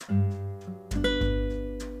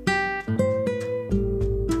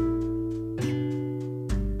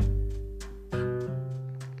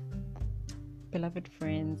beloved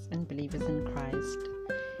friends and believers in Christ.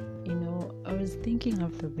 I was thinking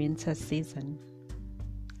of the winter season.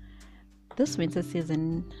 This winter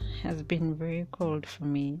season has been very cold for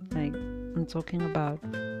me. Like, I'm talking about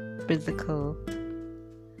physically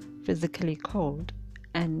cold.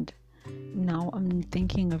 And now I'm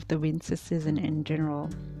thinking of the winter season in general.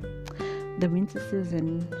 The winter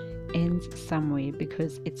season ends somewhere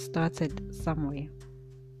because it started somewhere.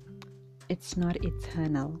 It's not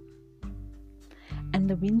eternal. And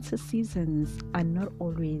the winter seasons are not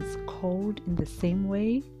always cold in the same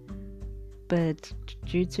way, but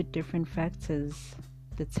due to different factors,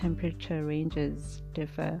 the temperature ranges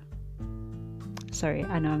differ. Sorry,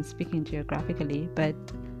 I know I'm speaking geographically, but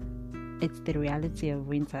it's the reality of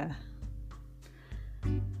winter.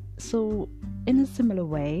 So, in a similar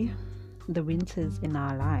way, the winters in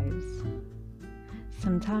our lives.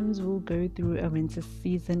 Sometimes we'll go through a winter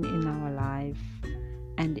season in our life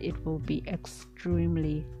and it will be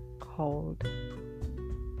extremely cold.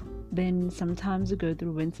 Then sometimes we go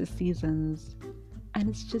through winter seasons and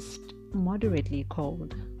it's just moderately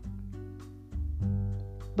cold.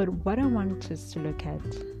 But what I want us to look at,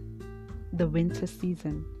 the winter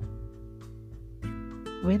season,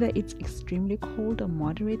 whether it's extremely cold or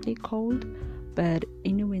moderately cold, but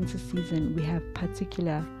in a winter season we have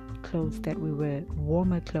particular clothes that we wear,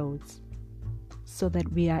 warmer clothes, so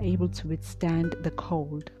that we are able to withstand the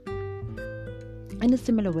cold. In a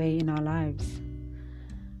similar way in our lives,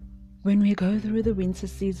 when we go through the winter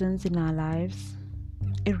seasons in our lives,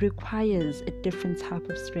 it requires a different type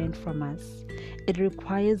of strength from us. It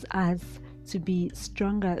requires us to be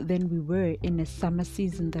stronger than we were in a summer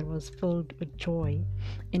season that was filled with joy,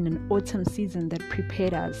 in an autumn season that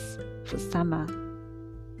prepared us for summer,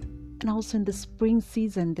 and also in the spring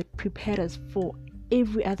season that prepared us for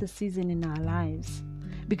every other season in our lives.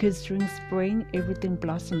 Because during spring, everything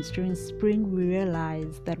blossoms. During spring, we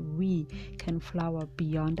realize that we can flower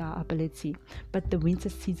beyond our ability. But the winter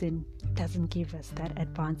season doesn't give us that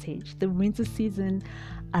advantage. The winter season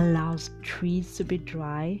allows trees to be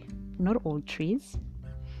dry. Not all trees,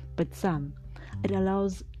 but some. It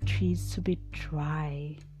allows trees to be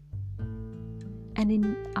dry. And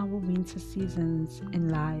in our winter seasons in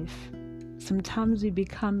life, sometimes we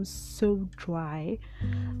become so dry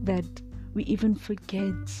that we even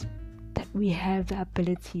forget that we have the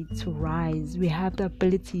ability to rise. We have the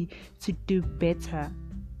ability to do better.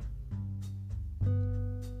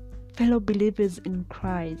 Fellow believers in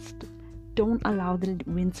Christ, don't allow the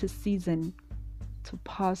winter season to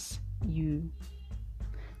pass you.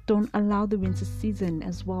 Don't allow the winter season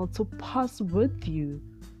as well to pass with you.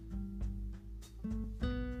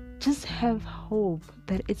 Just have hope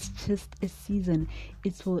that it's just a season.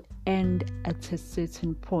 It will end at a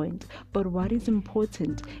certain point. But what is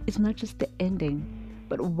important is not just the ending,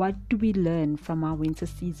 but what do we learn from our winter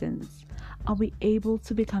seasons? Are we able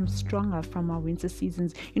to become stronger from our winter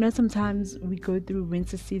seasons? Sometimes we go through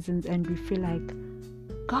winter seasons and we feel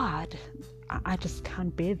like, God, I just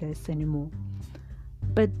can't bear this anymore.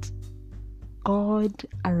 But God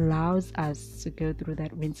allows us to go through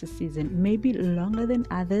that winter season, maybe longer than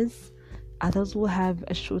others. Others will have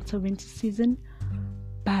a shorter winter season,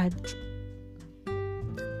 but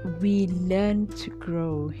we learn to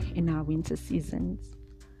grow in our winter seasons.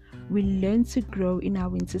 We learn to grow in our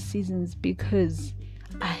winter seasons because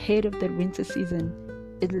ahead of that winter season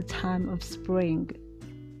is the time of spring.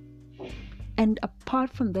 And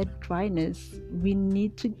apart from that dryness, we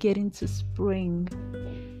need to get into spring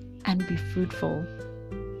and be fruitful.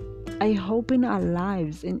 I hope in our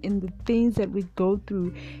lives and in the things that we go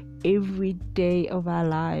through every day of our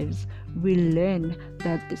lives, we learn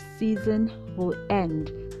that the season will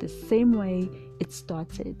end the same way it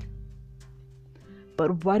started.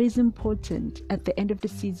 But what is important at the end of the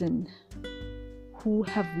season? Who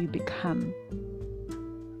have we become?